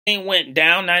team went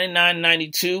down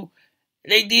 99-92,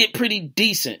 they did pretty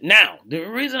decent. Now, the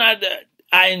reason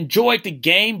I enjoyed the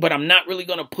game, but I'm not really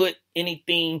going to put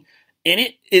anything in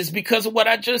it, is because of what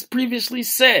I just previously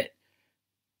said.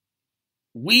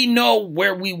 We know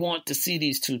where we want to see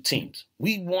these two teams.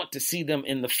 We want to see them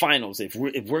in the finals. If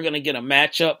we're going to get a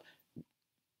matchup,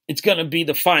 it's going to be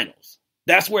the finals.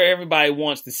 That's where everybody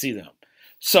wants to see them.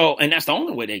 So, and that's the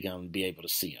only way they're going to be able to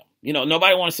see them. You know,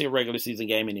 nobody wants to see a regular season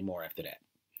game anymore after that.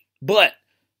 But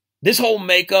this whole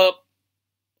makeup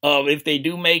of, if they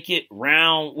do make it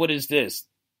round, what is this?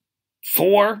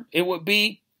 4, it would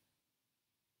be.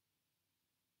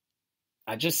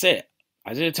 I just said,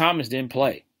 Isaiah Thomas didn't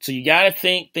play. So you got to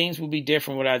think things will be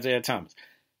different with Isaiah Thomas.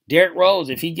 Derrick Rose,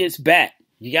 if he gets back,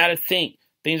 you got to think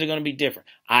things are going to be different.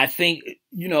 I think,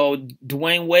 you know,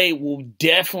 Dwayne Wade will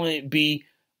definitely be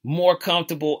more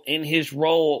comfortable in his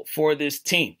role for this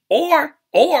team. Or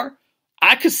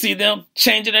I could see them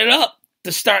changing it up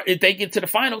to start if they get to the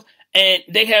finals and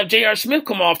they have J.R. Smith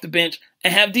come off the bench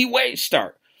and have D. Wade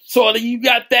start. So you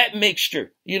got that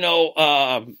mixture, you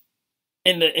know,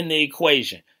 in the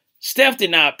equation. Steph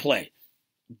did not play.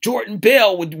 Jordan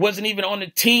Bell wasn't even on the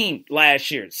team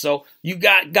last year. So you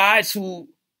got guys who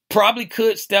probably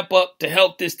could step up to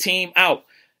help this team out.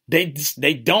 They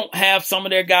don't have some of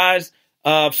their guys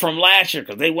from last year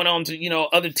because they went on to, you know,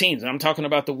 other teams. I'm talking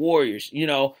about the Warriors. You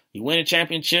know, you win a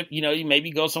championship, you know, you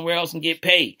maybe go somewhere else and get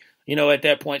paid, you know, at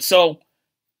that point. So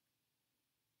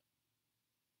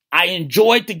I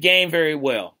enjoyed the game very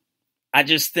well. I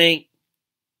just think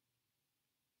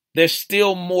there's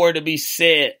still more to be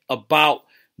said about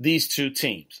these two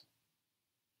teams.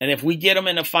 And if we get them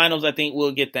in the finals, I think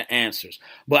we'll get the answers.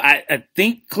 But I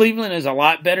think Cleveland is a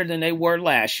lot better than they were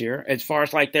last year as far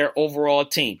as like their overall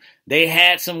team. They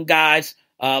had some guys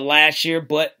last year,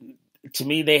 but to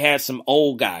me, they had some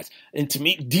old guys. And to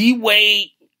me,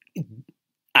 D-Wade,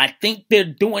 I think they're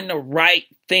doing the right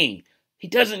thing. He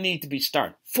doesn't need to be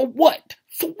starting. For what?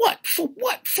 For what? For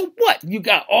what? For what? You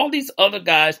got all these other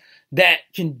guys that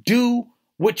can do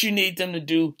what you need them to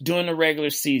do during the regular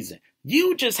season.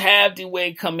 You just have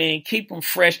D-Wade come in, keep him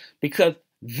fresh, because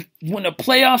when the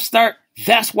playoffs start,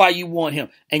 that's why you want him.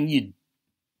 And you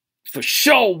for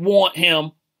sure want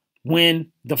him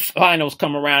when the finals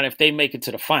come around, if they make it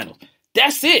to the finals.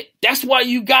 That's it. That's why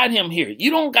you got him here.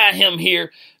 You don't got him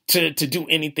here to do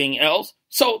anything else.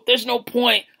 So there's no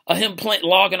point of him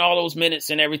logging all those minutes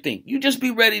and everything. You just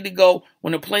be ready to go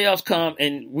when the playoffs come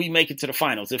and we make it to the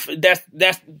finals. If that's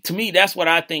to me, that's what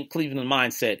I think Cleveland's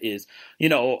mindset is, you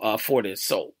know, for this.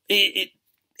 So it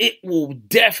will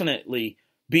definitely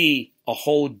be a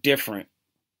whole different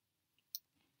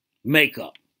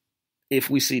makeup if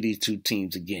we see these two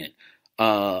teams again,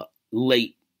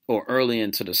 late or early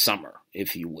into the summer,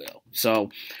 if you will. So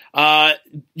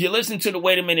you listen to the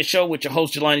Wait a Minute Show with your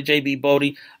host, Jelani J.B.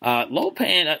 Bodie.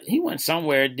 Lopan, he went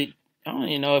somewhere. I don't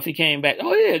even know if he came back.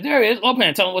 Oh, yeah, there he is.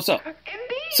 Lopan, tell him what's up.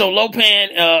 So Lopan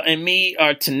and me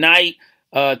are tonight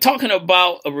talking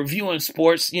about a review in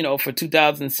sports, you know, for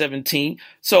 2017.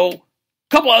 So a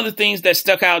couple other things that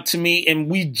stuck out to me, and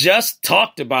we just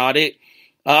talked about it,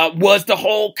 was the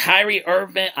whole Kyrie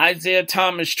Irving, Isaiah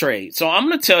Thomas trade. So I'm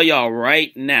going to tell y'all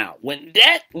right now, when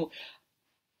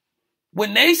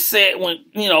they said,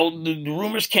 you know, the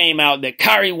rumors came out that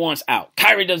Kyrie wants out.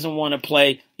 Kyrie doesn't want to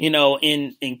play, you know,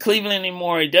 in Cleveland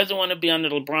anymore. He doesn't want to be under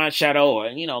LeBron's shadow, or,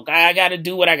 you know, I got to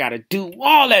do what I got to do.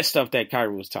 All that stuff that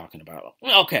Kyrie was talking about.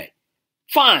 Okay,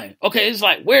 fine. Okay, it's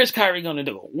like, where's Kyrie going to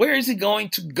do? Where is he going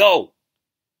to go?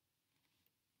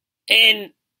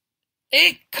 And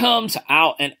it comes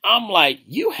out, and I'm like,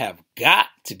 you have got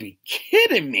to be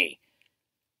kidding me.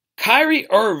 Kyrie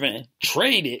Irving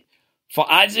traded for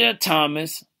Isaiah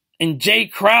Thomas and Jay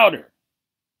Crowder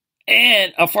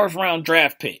and a first-round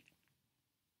draft pick.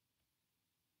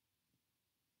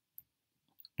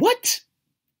 What?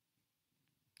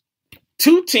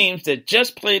 Two teams that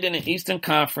just played in the Eastern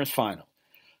Conference Final.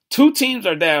 Two teams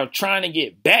that are trying to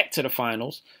get back to the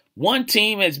finals. One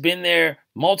team has been there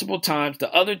multiple times.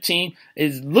 The other team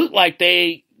look like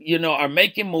they, you know, are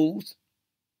making moves.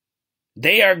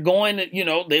 They are going to, you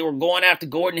know, they were going after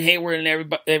Gordon Hayward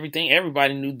and everything.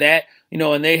 Everybody knew that, you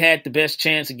know, and they had the best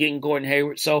chance of getting Gordon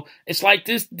Hayward. So it's like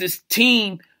this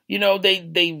team, you know,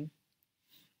 they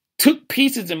took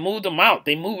pieces and moved them out.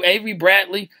 They moved Avery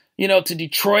Bradley, you know, to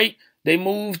Detroit. They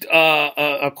moved,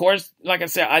 of course, like I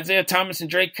said, Isaiah Thomas and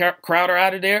Drake Crowder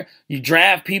out of there. You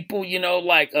draft people, you know,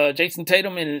 like Jason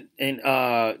Tatum, and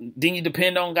then you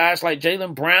depend on guys like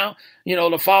Jaylen Brown, you know,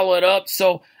 to follow it up.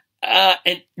 So,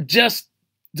 and just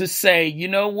to say, you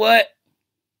know what?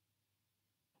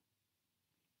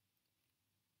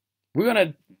 We're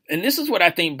going to, And this is what I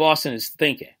think Boston is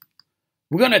thinking.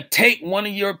 We're going to take one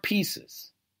of your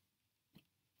pieces.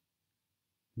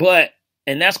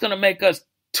 And that's going to make us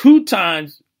 2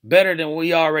 times better than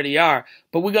we already are.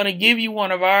 But we're going to give you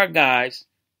one of our guys.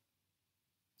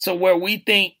 So where we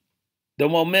think the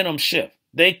momentum shift.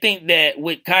 They think that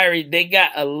with Kyrie, they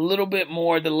got a little bit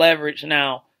more of the leverage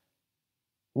now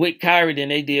with Kyrie than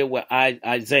they did with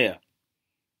Isaiah.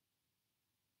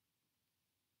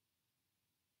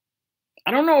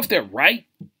 I don't know if they're right.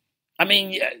 I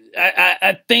mean,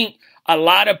 I think a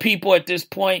lot of people at this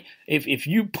point, if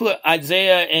you put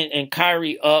Isaiah and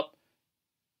Kyrie up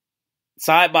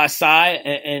side by side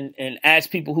and ask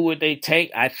people who would they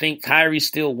take, I think Kyrie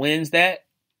still wins that.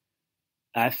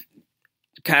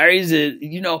 Kyrie's,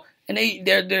 and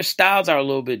their styles are a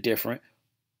little bit different.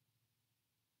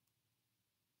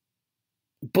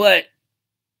 But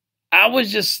I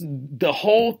was just the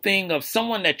whole thing of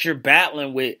someone that you're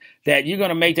battling with, that you're going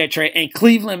to make that trade. And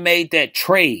Cleveland made that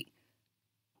trade.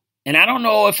 And I don't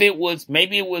know if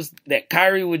maybe it was that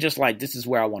Kyrie was just like, this is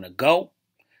where I want to go.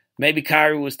 Maybe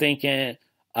Kyrie was thinking,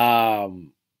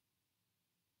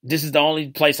 this is the only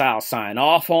place I'll sign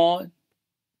off on.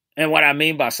 And what I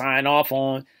mean by sign off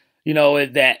on,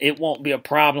 is that it won't be a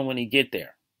problem when he get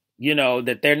there.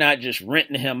 That they're not just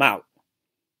renting him out.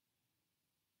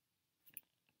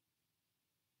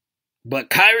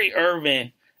 But Kyrie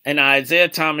Irving and Isaiah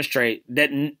Thomas trade, that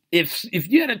if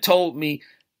you had told me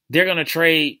they're going to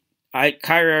trade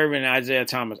Kyrie Irving and Isaiah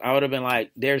Thomas, I would have been like,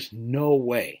 there's no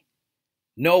way.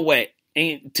 No way.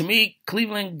 And to me,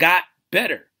 Cleveland got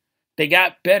better. They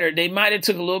got better. They might have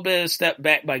took a little bit of a step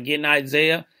back by getting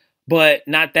Isaiah, but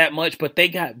not that much. But they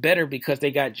got better because they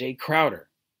got Jay Crowder.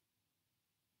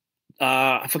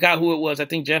 I forgot who it was. I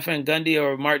think Jeff Van Gundy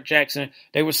or Mark Jackson.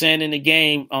 They were saying in the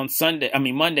game on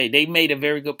Monday, they made a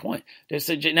very good point. They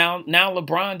said now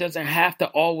LeBron doesn't have to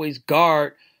always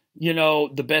guard,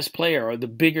 the best player or the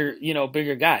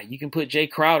bigger guy. You can put Jay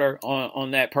Crowder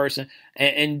on that person,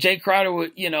 and Jay Crowder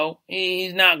would,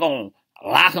 he's not going to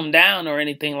lock him down or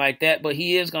anything like that, but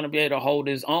he is going to be able to hold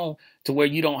his own to where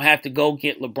you don't have to go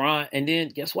get LeBron. And then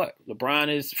guess what?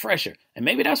 LeBron is fresher. And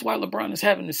maybe that's why LeBron is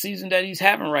having the season that he's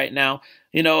having right now,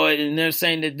 and they're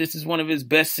saying that this is one of his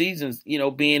best seasons,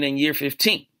 being in year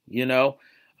 15,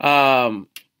 But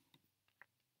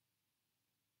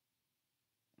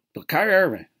Kyrie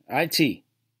Irving, IT,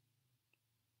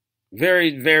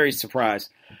 very, very surprised,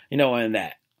 in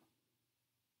that.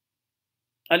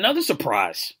 Another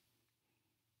surprise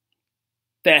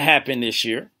that happened this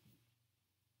year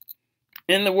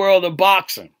in the world of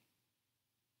boxing.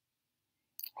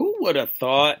 Who would have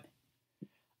thought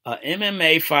an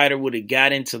MMA fighter would have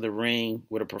got into the ring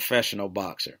with a professional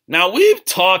boxer? Now, we've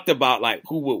talked about like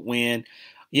who would win,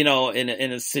 in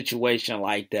a situation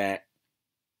like that.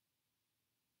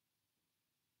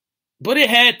 But it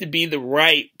had to be the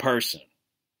right person.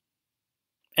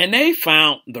 And they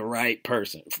found the right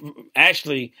person.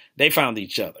 Actually, they found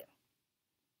each other.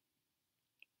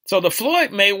 So the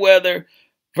Floyd Mayweather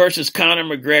versus Conor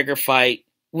McGregor fight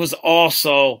was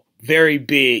also very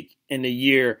big in the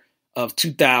year of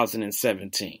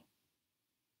 2017.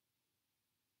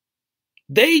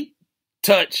 They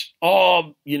touched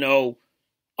all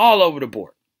over the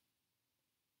board.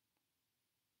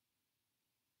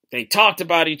 They talked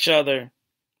about each other.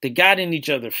 They got in each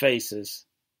other's faces.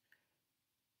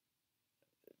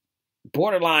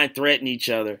 Borderline threatened each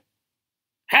other.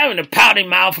 Having a pouty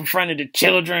mouth in front of the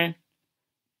children.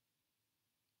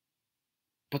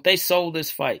 But they sold this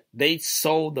fight. They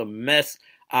sold the mess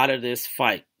out of this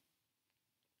fight.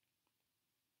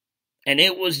 And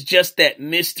it was just that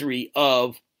mystery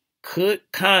of, could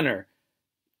Conor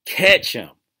catch him?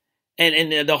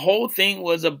 And the whole thing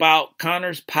was about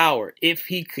Conor's power, if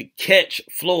he could catch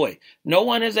Floyd. No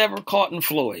one has ever caught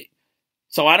Floyd.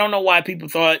 So I don't know why people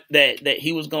thought that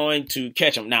he was going to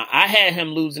catch him. Now, I had him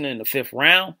losing in the 5th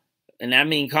round. And I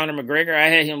mean Conor McGregor, I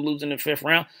had him losing in the 5th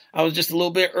round. I was just a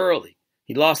little bit early.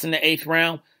 He lost in the 8th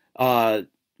round.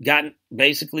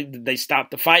 They stopped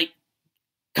the fight.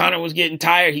 Conor was getting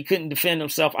tired. He couldn't defend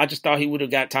himself. I just thought he would have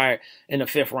got tired in the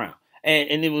 5th round.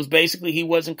 And it was basically he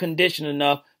wasn't conditioned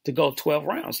enough to go 12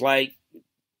 rounds like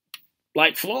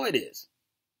Floyd is.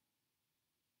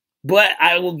 But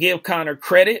I will give Conor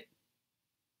credit.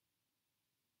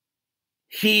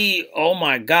 Oh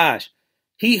my gosh,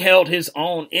 he held his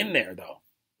own in there though.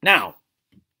 Now,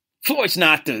 Floyd's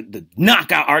not the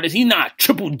knockout artist. He's not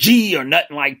Triple G or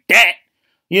nothing like that,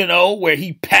 where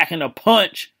he packing a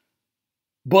punch.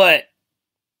 But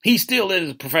he still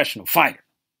is a professional fighter.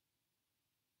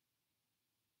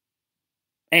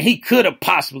 And he could have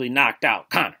possibly knocked out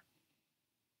Conor.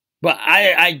 But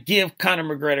I give Conor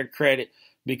McGregor credit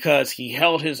because he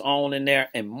held his own in there.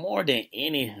 And more than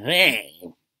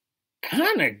anything,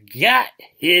 Conor got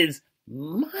his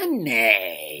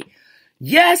money.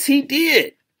 Yes, he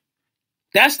did.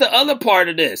 That's the other part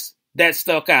of this that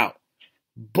stuck out.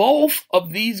 Both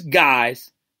of these guys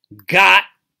got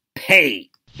paid.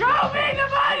 Show me the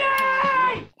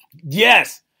money!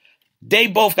 Yes, they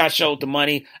both got showed the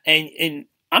money, and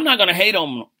I'm not gonna hate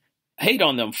on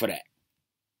them for that.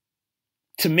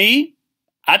 To me,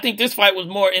 I think this fight was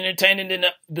more entertaining than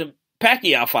the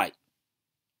Pacquiao fight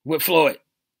with Floyd.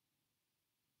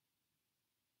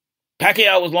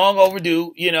 Pacquiao was long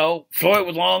overdue, Floyd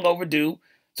was long overdue.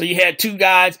 So you had two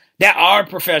guys that are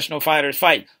professional fighters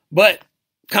fight. But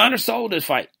Conor sold his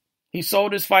fight. He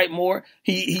sold his fight more.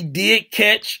 He did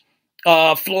catch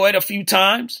Floyd a few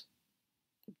times.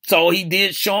 So he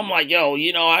did show him like, yo,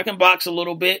 I can box a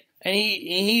little bit. And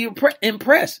he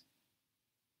impressed.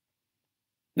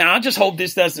 Now, I just hope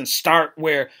this doesn't start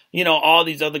where, all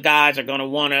these other guys are going to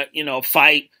want to,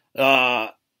 fight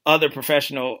other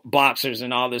professional boxers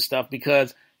and all this stuff,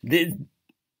 because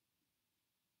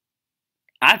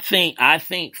I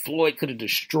think Floyd could have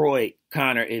destroyed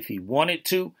Conor if he wanted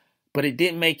to, but it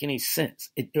didn't make any sense.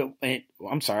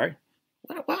 I'm sorry.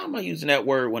 Why am I using that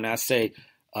word when I say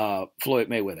Floyd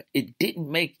Mayweather? It didn't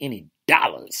make any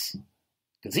dollars,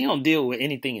 because he don't deal with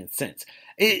anything in cents.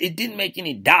 It didn't make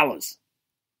any dollars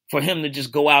for him to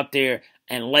just go out there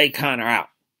and lay Conor out,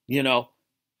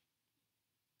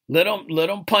 Let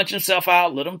him punch himself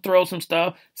out. Let him throw some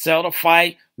stuff. Sell the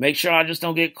fight. Make sure I just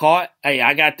don't get caught. Hey,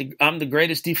 I'm the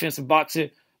greatest defensive boxer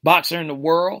in the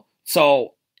world.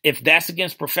 So if that's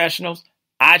against professionals,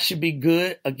 I should be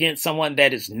good against someone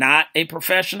that is not a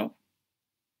professional.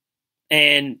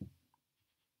 And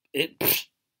it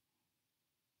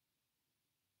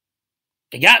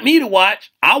got me to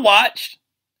watch. I watched.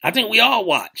 I think we all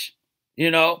watch.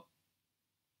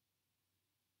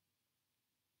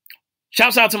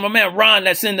 Shouts out to my man Ron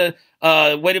that's in the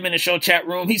Wait a Minute Show chat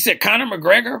room. He said, Conor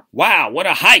McGregor? Wow, what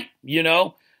a hype, Yeah,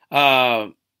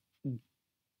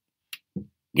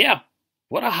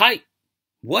 what a hype.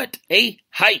 What a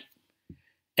hype.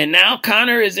 And now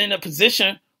Conor is in a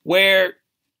position where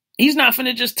he's not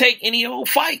finna just take any old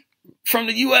fight from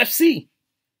the UFC.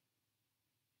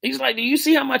 He's like, do you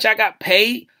see how much I got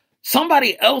paid?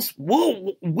 Somebody else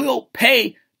will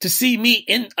pay to see me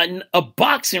in a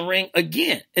boxing ring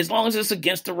again, as long as it's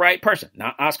against the right person.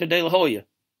 Not Oscar De La Hoya.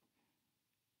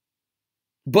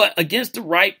 But against the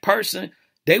right person,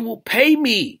 they will pay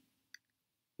me.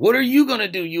 What are you going to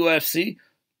do, UFC?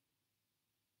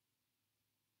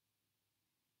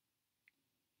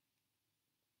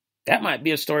 That might be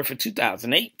a story for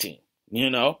 2018.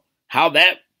 How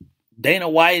that Dana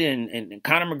White and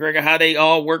Conor McGregor, how they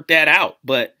all worked that out.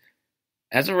 But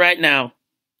as of right now,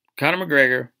 Conor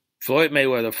McGregor, Floyd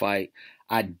Mayweather fight,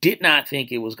 I did not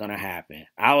think it was going to happen.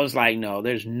 I was like, no,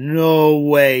 there's no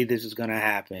way this is going to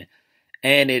happen.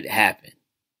 And it happened.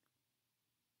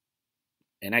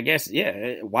 And I guess,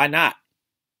 yeah, why not?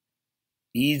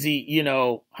 Easy,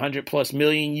 100 plus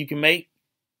million you can make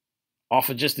off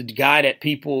of just a guy that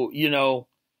people,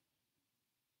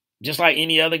 just like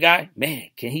any other guy. Man,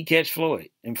 can he catch Floyd?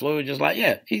 And Floyd just like,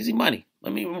 yeah, easy money.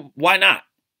 Why not?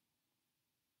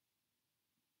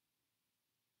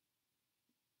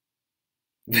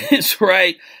 Vince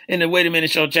Wright in the Wait a Minute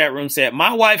Show chat room said,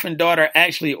 my wife and daughter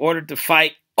actually ordered the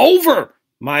fight over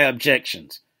my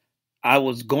objections. I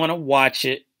was going to watch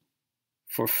it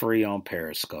for free on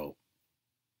Periscope.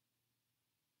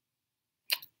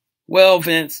 Well,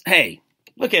 Vince, hey,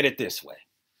 look at it this way.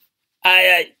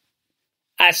 I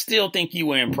still think you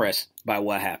were impressed by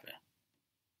what happened.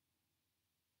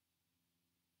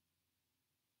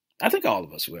 I think all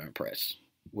of us were impressed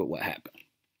with what happened,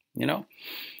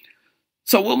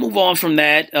 So we'll move on from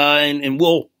that, and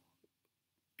we'll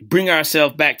bring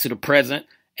ourselves back to the present.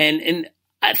 And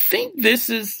I think this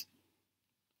is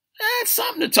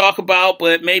something to talk about,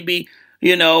 but maybe,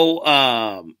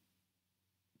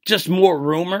 just more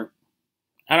rumor.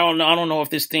 I don't know if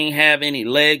this thing have any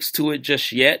legs to it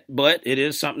just yet, but it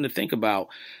is something to think about.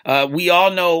 We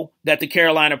all know that the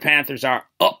Carolina Panthers are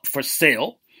up for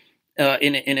sale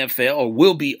in the NFL, or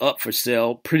will be up for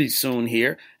sale pretty soon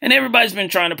here. And everybody's been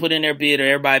trying to put in their bid, or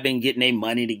everybody been getting their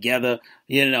money together.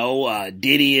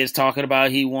 Diddy is talking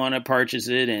about he want to purchase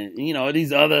it, and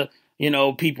these other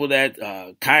people that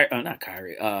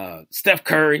Steph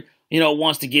Curry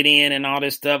wants to get in and all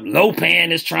this stuff.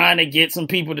 Lopan is trying to get some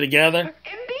people together.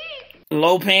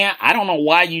 Lopan, I don't know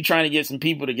why you trying to get some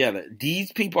people together.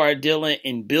 These people are dealing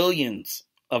in billions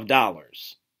of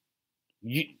dollars.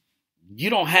 You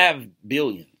don't have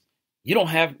billions. You don't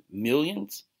have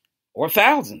millions or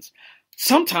thousands.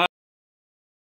 Sometimes